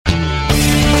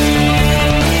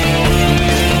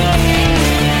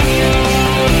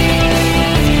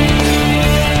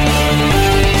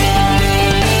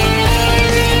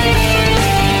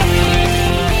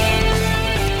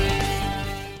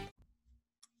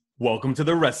Welcome to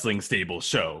the Wrestling Stable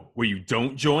Show, where you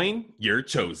don't join, you're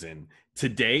chosen.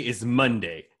 Today is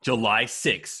Monday, July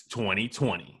 6,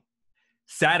 2020.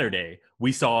 Saturday,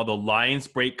 we saw the Lions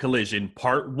Break Collision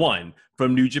Part 1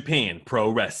 from New Japan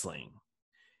Pro Wrestling.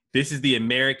 This is the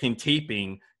American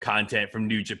taping content from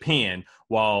New Japan,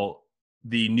 while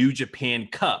the New Japan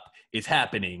Cup is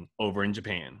happening over in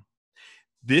Japan.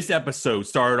 This episode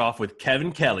started off with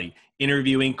Kevin Kelly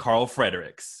interviewing Karl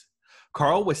Fredericks.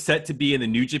 Karl was set to be in the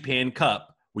New Japan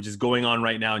Cup, which is going on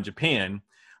right now in Japan,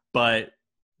 but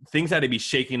things had to be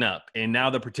shaken up, and now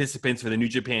the participants for the New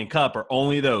Japan Cup are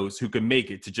only those who can make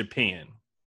it to Japan.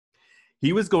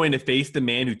 He was going to face the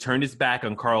man who turned his back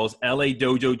on Karl's LA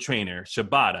Dojo trainer,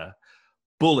 Shibata,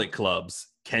 Bullet Club's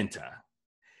Kenta.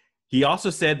 He also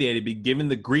said they had to be given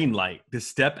the green light to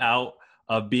step out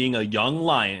of being a young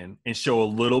lion and show a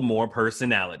little more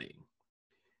personality.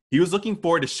 He was looking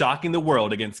forward to shocking the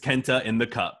world against Kenta in the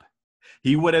Cup.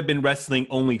 He would have been wrestling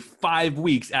only 5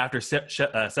 weeks after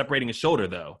separating his shoulder,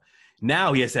 though.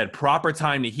 Now he has had proper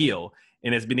time to heal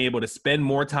and has been able to spend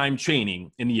more time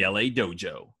training in the LA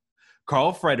Dojo.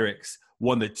 Karl Fredericks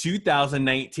won the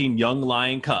 2019 Young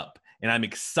Lion Cup, and I'm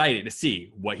excited to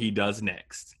see what he does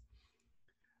next.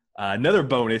 Another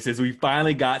bonus is we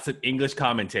finally got some English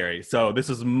commentary, so this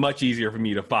was much easier for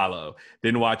me to follow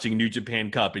than watching New Japan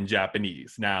Cup in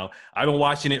Japanese. Now, I've been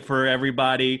watching it for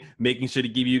everybody, making sure to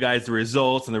give you guys the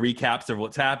results and the recaps of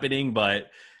what's happening,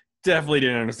 but definitely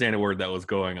didn't understand a word that was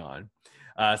going on.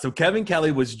 So Kevin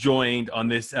Kelly was joined on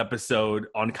this episode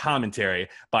on commentary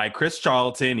by Chris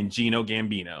Charlton and Gino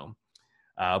Gambino.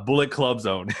 Bullet Club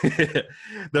Zone.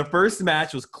 The first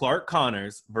match was Clark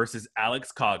Connors versus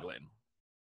Alex Coughlin.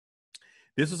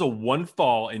 This was a 1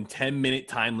 fall and 10-minute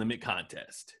time limit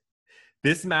contest.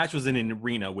 This match was in an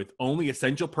arena with only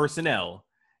essential personnel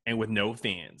and with no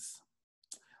fans.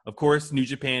 Of course, New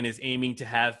Japan is aiming to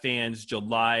have fans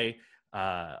July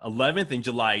 11th and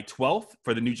July 12th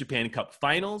for the New Japan Cup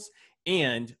Finals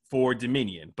and for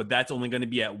Dominion, but that's only going to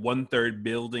be at 1/3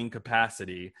 building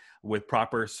capacity with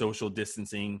proper social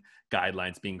distancing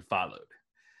guidelines being followed.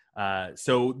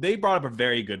 So they brought up a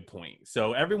very good point.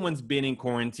 So everyone's been in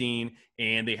quarantine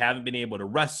and they haven't been able to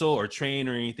wrestle or train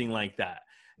or anything like that.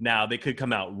 Now they could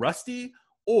come out rusty,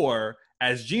 or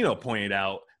as Gino pointed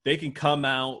out, they can come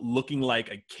out looking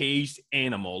like a caged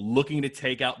animal, looking to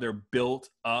take out their built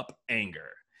up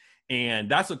anger. And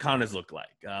that's what Connors looked like.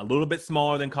 A little bit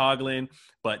smaller than Coughlin,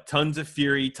 but tons of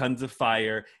fury, tons of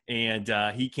fire. And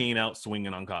he came out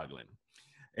swinging on Coughlin.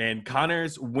 And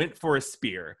Connors went for a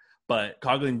spear, but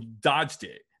Coughlin dodged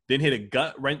it, then hit a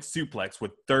gut-wrench suplex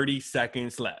with 30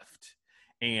 seconds left.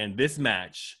 And this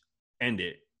match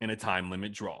ended in a time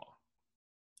limit draw.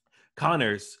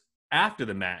 Connors, after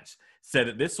the match, said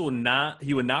that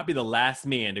he would not be the last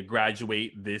man to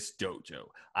graduate this dojo.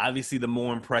 Obviously, the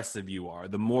more impressive you are,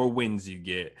 the more wins you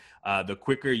get, the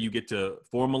quicker you get to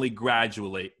formally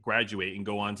graduate and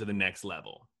go on to the next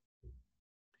level.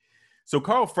 So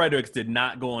Karl Fredericks did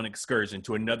not go on excursion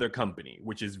to another company,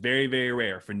 which is very, very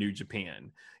rare for New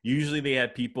Japan. Usually they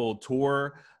have people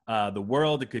tour the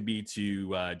world. It could be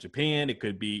to Japan. It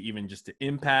could be even just to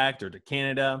Impact or to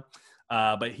Canada.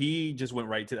 But he just went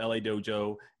right to the LA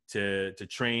Dojo to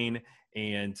train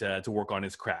and to work on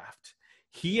his craft.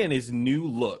 He and his new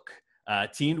look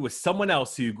teamed with someone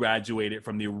else who graduated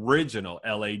from the original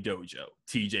LA Dojo,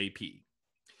 TJP.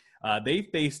 They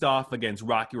faced off against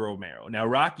Rocky Romero. Now,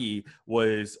 Rocky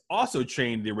was also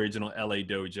trained in the original LA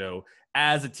Dojo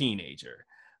as a teenager.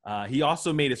 He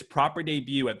also made his proper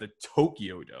debut at the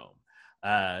Tokyo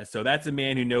Dome. So that's a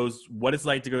man who knows what it's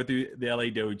like to go through the LA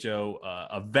Dojo,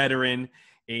 a veteran,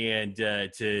 and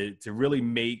to really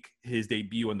make his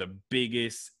debut on the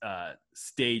biggest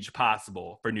stage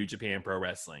possible for New Japan Pro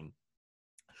Wrestling.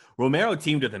 Romero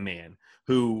teamed with a man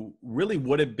who really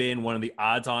would have been one of the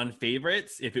odds-on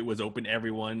favorites if it was open to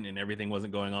everyone and everything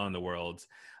wasn't going on in the world.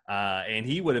 And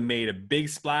he would have made a big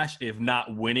splash if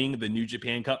not winning the New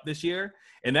Japan Cup this year.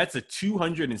 And that's a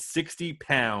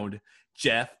 260-pound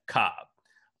Jeff Cobb.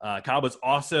 Cobb was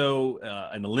also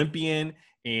an Olympian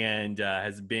and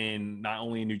has been not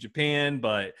only in New Japan,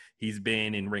 but he's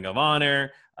been in Ring of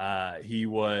Honor. He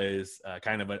was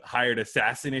kind of a hired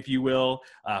assassin, if you will,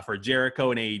 for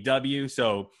Jericho and AEW.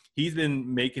 So he's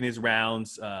been making his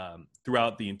rounds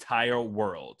throughout the entire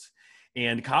world.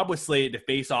 And Cobb was slated to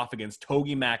face off against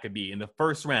Togi Makabe in the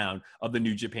first round of the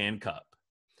New Japan Cup.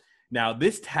 Now,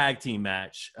 this tag team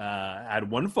match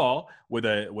had 1 fall with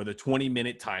a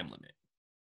 20-minute time limit.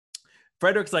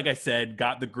 Fredericks, like I said,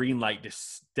 got the green light to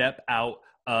step out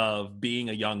of being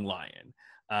a young lion.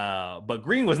 But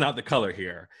green was not the color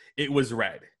here. It was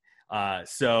red.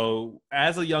 So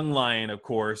as a young lion, of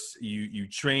course, you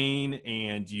train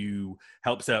and you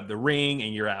help set up the ring,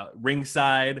 and you're out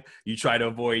ringside. You try to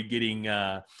avoid getting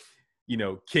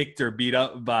kicked or beat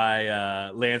up by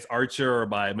Lance Archer or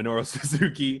by Minoru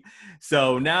Suzuki.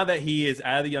 So now that he is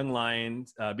out of the Young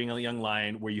Lions, being a Young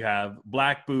Lion, where you have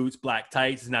black boots, black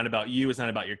tights, it's not about you, it's not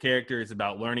about your character, it's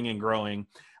about learning and growing.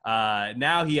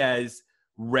 Now he has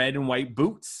red and white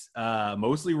boots,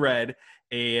 mostly red,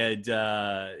 and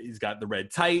he's got the red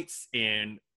tights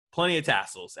and plenty of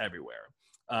tassels everywhere.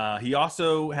 He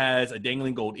also has a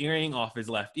dangling gold earring off his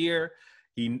left ear.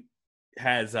 He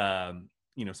has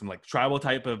some like tribal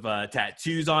type of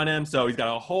tattoos on him. So he's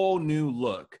got a whole new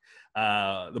look.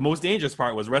 The most dangerous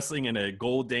part was wrestling in a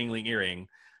gold dangling earring.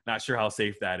 Not sure how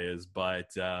safe that is, but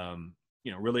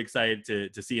really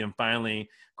excited to see him finally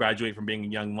graduate from being a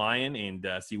young lion and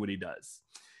see what he does.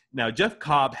 Now, Jeff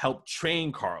Cobb helped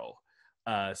train Carl.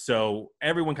 So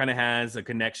everyone kind of has a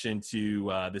connection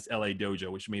to this LA dojo,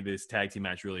 which made this tag team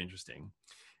match really interesting.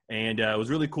 And it was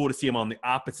really cool to see him on the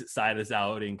opposite side of this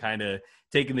outing, kind of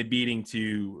taking the beating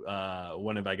to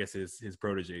one of, I guess, his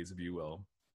proteges, if you will.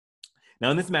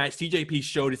 Now, in this match, TJP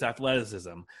showed his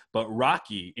athleticism, but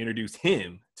Rocky introduced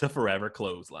him to Forever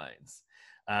Clotheslines.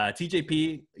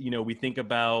 TJP, we think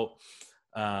about,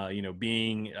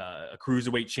 being a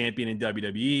cruiserweight champion in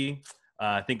WWE.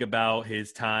 Think about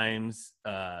his times,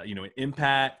 in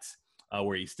Impact,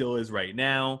 where he still is right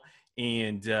now.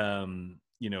 And,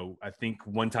 I think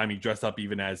one time he dressed up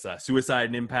even as Suicide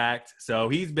and Impact. So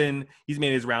he's made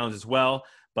his rounds as well,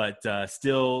 but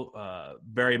still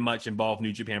very much involved in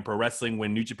New Japan Pro Wrestling.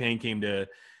 When New Japan came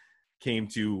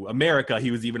to America,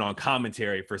 he was even on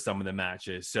commentary for some of the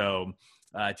matches. So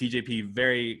TJP,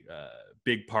 very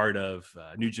big part of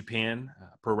New Japan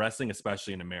Pro Wrestling,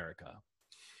 especially in America.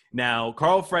 Now,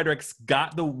 Carl Fredericks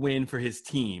got the win for his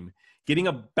team, getting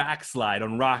a backslide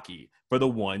on Rocky for the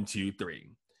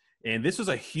 1-2-3. And this was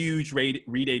a huge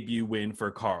re-debut win for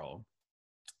Carl.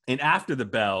 And after the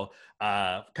bell,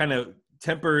 kind of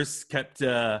tempers kept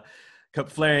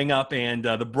flaring up, and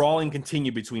the brawling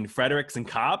continued between Fredericks and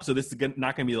Cobb. So this is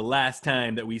not going to be the last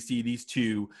time that we see these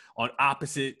two on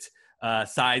opposite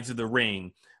sides of the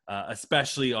ring,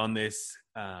 especially on this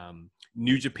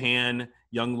New Japan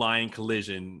Young Lion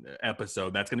Collision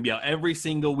episode. That's going to be out every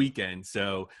single weekend.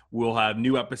 So we'll have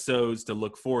new episodes to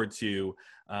look forward to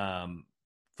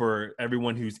for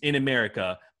everyone who's in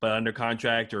America, but under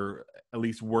contract or at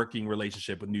least working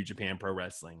relationship with New Japan Pro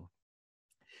Wrestling.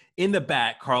 In the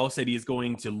back, Carl said he is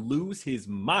going to lose his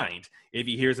mind if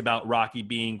he hears about Rocky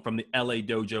being from the LA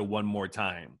dojo one more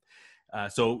time.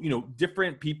 So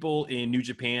different people in New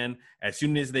Japan, as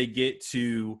soon as they get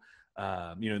to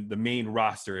the main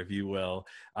roster, if you will,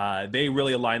 they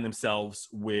really align themselves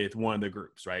with one of the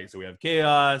groups, right? So we have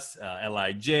Chaos,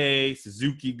 LIJ,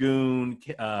 Suzuki-gun,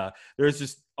 there's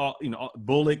just all,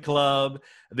 Bullet Club.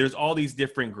 There's all these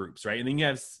different groups, right? And then you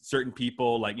have certain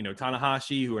people like,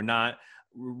 Tanahashi, who are not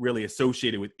really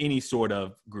associated with any sort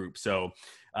of group. So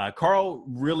Carl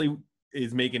really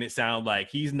is making it sound like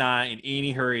he's not in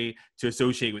any hurry to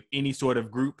associate with any sort of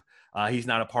group. He's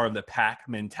not a part of the pack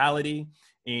mentality.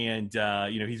 And,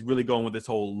 he's really going with this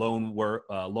whole lone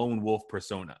wolf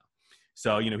persona.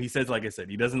 So, he says, like I said,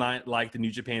 he does not like the New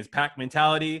Japan's pack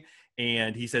mentality.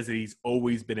 And he says that he's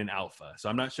always been an alpha. So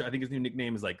I'm not sure. I think his new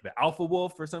nickname is like the Alpha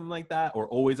Wolf or something like that, or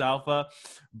Always Alpha.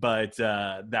 But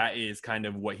that is kind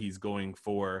of what he's going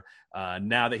for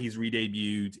now that he's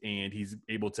re-debuted and he's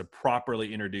able to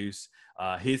properly introduce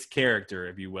his character,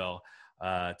 if you will,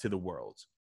 to the world.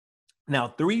 Now,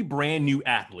 3 brand new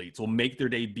athletes will make their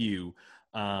debut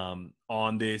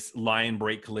on this Lion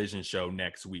Break Collision show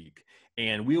next week.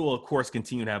 And we will, of course,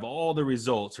 continue to have all the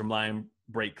results from Lion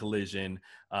Break Collision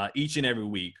each and every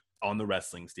week on the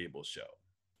Wrestling Stable Show.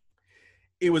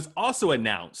 It was also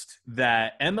announced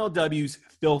that MLW's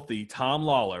Filthy Tom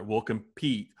Lawler will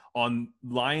compete on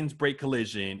Lions Break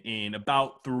Collision in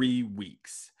about 3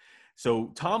 weeks.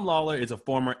 So Tom Lawler is a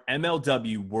former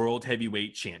MLW World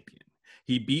Heavyweight Champion.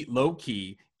 He beat Low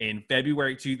Ki in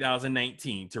February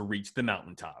 2019 to reach the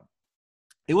mountaintop.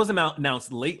 It was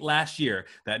announced late last year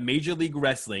that Major League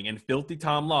Wrestling and Filthy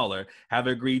Tom Lawler have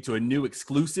agreed to a new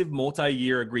exclusive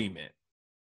multi-year agreement.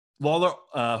 Lawler,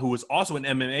 who was also an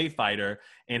MMA fighter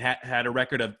and had a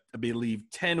record of, I believe,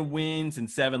 10 wins and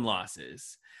 7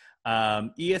 losses.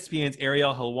 ESPN's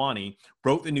Ariel Helwani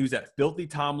broke the news that Filthy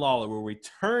Tom Lawler will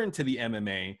return to the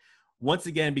MMA, once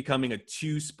again becoming a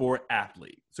 2-sport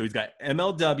athlete. So he's got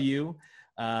MLW,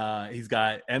 he's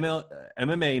got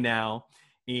MMA now,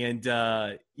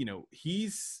 and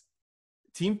he's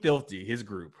Team Filthy, his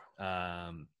group.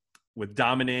 with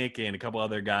Dominic and a couple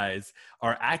other guys,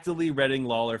 are actively readying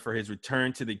Lawler for his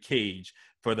return to the cage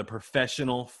for the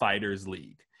Professional Fighters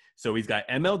League. So he's got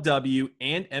MLW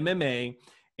and MMA,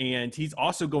 and he's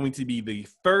also going to be the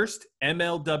first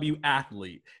MLW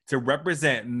athlete to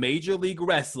represent Major League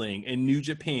Wrestling and New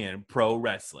Japan Pro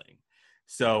Wrestling.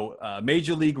 So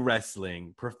Major League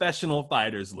Wrestling, Professional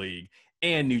Fighters League,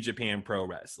 and New Japan Pro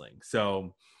Wrestling.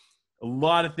 So a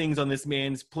lot of things on this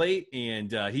man's plate,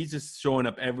 and he's just showing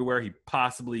up everywhere he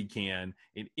possibly can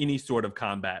in any sort of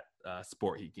combat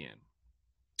sport he can.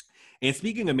 And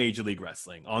speaking of Major League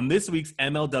Wrestling, on this week's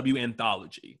MLW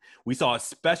Anthology, we saw a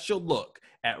special look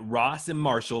at Ross and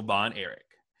Marshall Von Erich.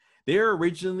 They were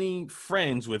originally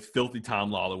friends with Filthy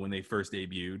Tom Lawler when they first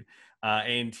debuted,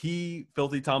 and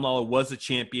Filthy Tom Lawler, was a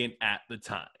champion at the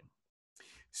time.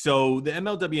 So the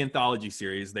MLW Anthology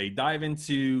series, they dive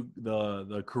into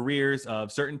the careers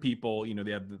of certain people. You know,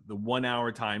 they have the 1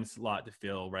 hour time slot to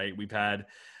fill, right? We've had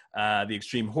the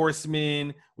Extreme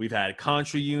Horsemen, we've had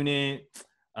Contra Unit,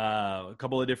 a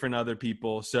couple of different other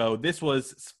people. So this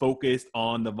was focused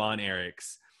on the Von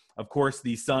Erichs. Of course,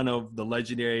 the son of the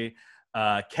legendary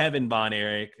Kevin Von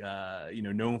Erich,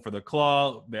 known for the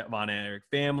Claw, Von Erich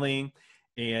family.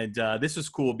 And this was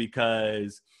cool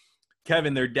because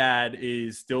Kevin, their dad,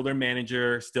 is still their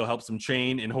manager, still helps them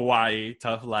train in Hawaii,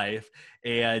 tough life.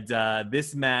 And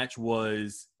this match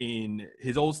was in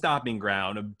his old stomping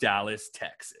ground of Dallas,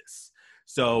 Texas.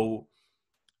 So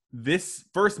this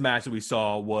first match that we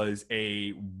saw was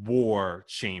a war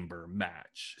chamber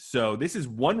match. So this is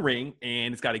one ring,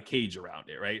 and it's got a cage around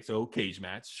it, right? So cage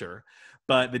match, sure.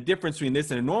 But the difference between this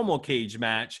and a normal cage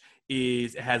match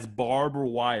is it has barbed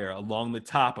wire along the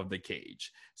top of the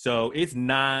cage. So it's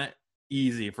not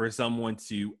easy for someone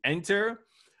to enter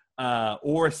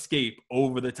or escape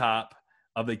over the top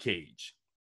of the cage.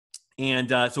 And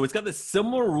so it's got the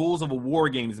similar rules of a War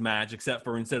Games match, except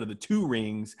for instead of the 2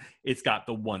 rings, it's got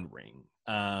the 1 ring.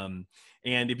 And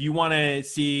if you want to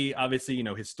see, obviously,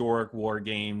 historic War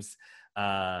Games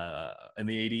in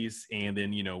the 80s, and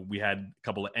then, we had a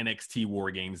couple of NXT War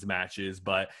Games matches.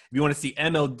 But if you want to see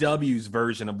MLW's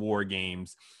version of War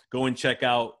Games, go and check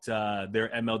out their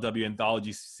MLW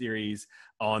Anthology series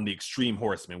on the Extreme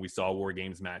Horsemen. We saw a War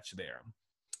Games match there.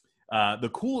 The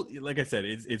cool, like I said,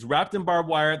 it's wrapped in barbed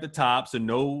wire at the top, so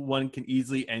no one can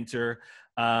easily enter.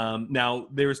 Now,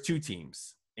 there's 2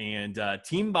 teams, and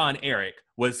Team Von Erich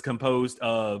was composed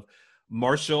of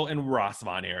Marshall and Ross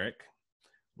Von Erich,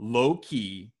 Low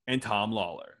Key, and Tom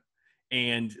Lawler.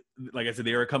 And like I said,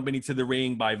 they were accompanied to the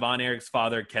ring by Von Erich's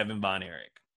father, Kevin Von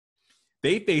Erich.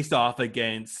 They faced off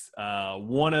against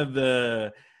one of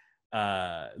the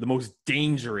most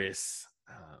dangerous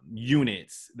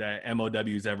units that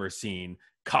MLW's ever seen,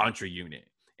 Contra Unit.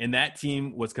 And that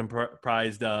team was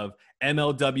comprised of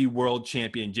MLW World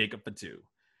Champion Jacob Fatu,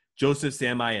 Joseph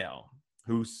Samael,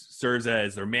 who serves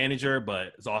as their manager,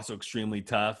 but is also extremely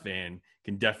tough and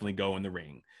can definitely go in the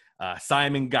ring,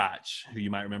 Simon Gotch, who you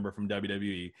might remember from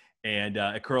WWE, and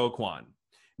Ikuro Kwan.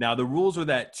 Now, the rules were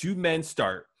that 2 men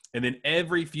start, and then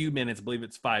every few minutes, I believe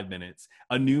it's 5 minutes,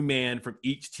 a new man from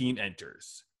each team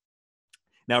enters.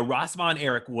 Now, Ross Von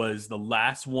Erich was the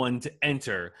last one to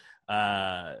enter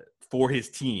for his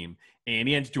team, and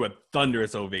he entered to a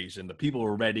thunderous ovation. The people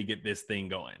were ready to get this thing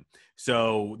going.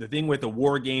 So the thing with the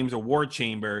War Games or War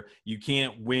Chamber, you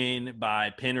can't win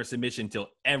by pin or submission until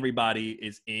everybody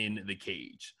is in the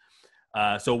cage.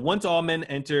 So once all men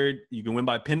entered, you can win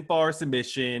by pinfall or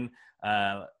submission.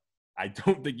 I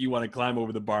don't think you want to climb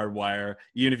over the barbed wire.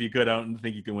 Even if you could, I don't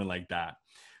think you can win like that.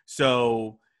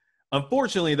 So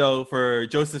unfortunately, though, for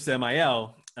Joseph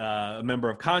Samael, a member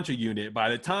of Contra Unit, by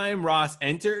the time Ross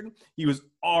entered, he was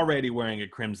already wearing a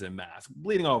crimson mask,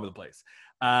 bleeding all over the place.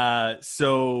 And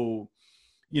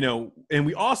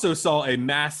we also saw a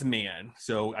masked man.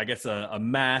 So I guess a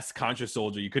masked Contra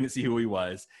soldier. You couldn't see who he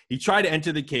was. He tried to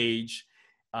enter the cage,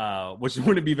 which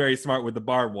wouldn't be very smart with the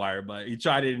barbed wire, but he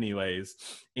tried it anyways.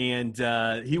 And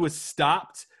he was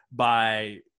stopped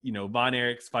by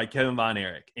by Kevin Von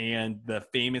Erich and the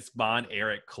famous Von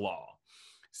Erich claw.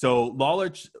 So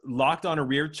Lawler locked on a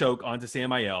rear choke onto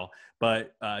Samael,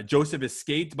 but Joseph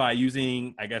escaped by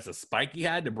using, I guess, a spike he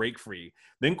had to break free.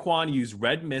 Then Kwan used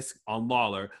red mist on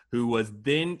Lawler, who was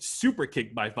then super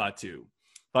kicked by Fatu.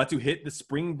 Fatu hit the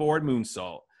springboard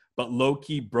moonsault, but Low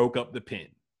Key broke up the pin.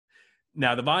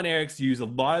 Now, the Von Erichs used a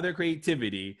lot of their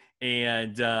creativity,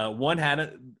 and one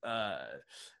had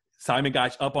Simon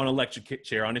Gotch up on an electric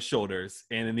chair on his shoulders,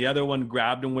 and then the other one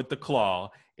grabbed him with the claw,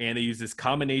 and they used this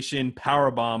combination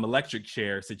powerbomb electric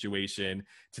chair situation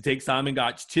to take Simon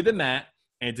Gotch to the mat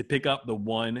and to pick up the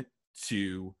 1,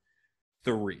 2,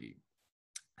 3.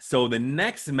 So the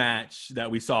next match that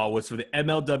we saw was for the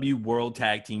MLW World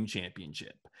Tag Team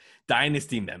Championship.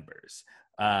 Dynasty members,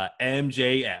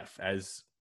 MJF, as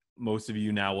most of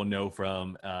you now will know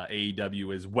from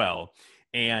AEW as well,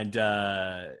 and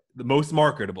the most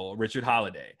marketable, Richard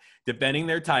Holiday, defending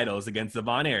their titles against the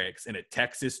Von Erichs in a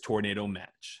Texas Tornado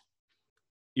match.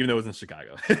 Even though it was in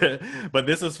Chicago. But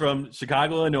this was from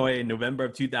Chicago, Illinois in November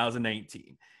of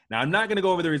 2019. Now, I'm not going to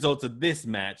go over the results of this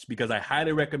match because I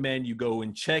highly recommend you go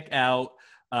and check out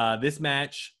this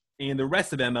match and the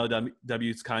rest of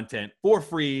MLW's content for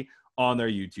free on their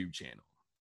YouTube channel.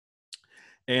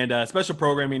 And special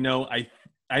programming note,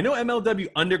 I know MLW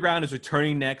Underground is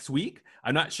returning next week.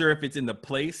 I'm not sure if it's in the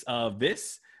place of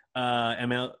this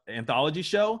ML anthology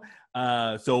show.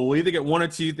 So we'll either get one or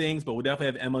two things, but we'll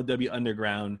definitely have MLW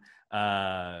Underground,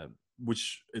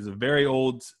 which is a very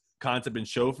old concept and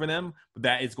show for them. But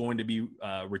that is going to be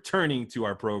returning to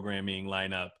our programming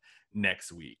lineup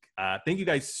next week. Thank you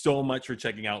guys so much for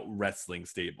checking out Wrestling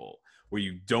Stable. Where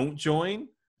you don't join,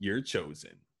 you're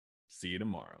chosen. See you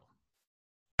tomorrow.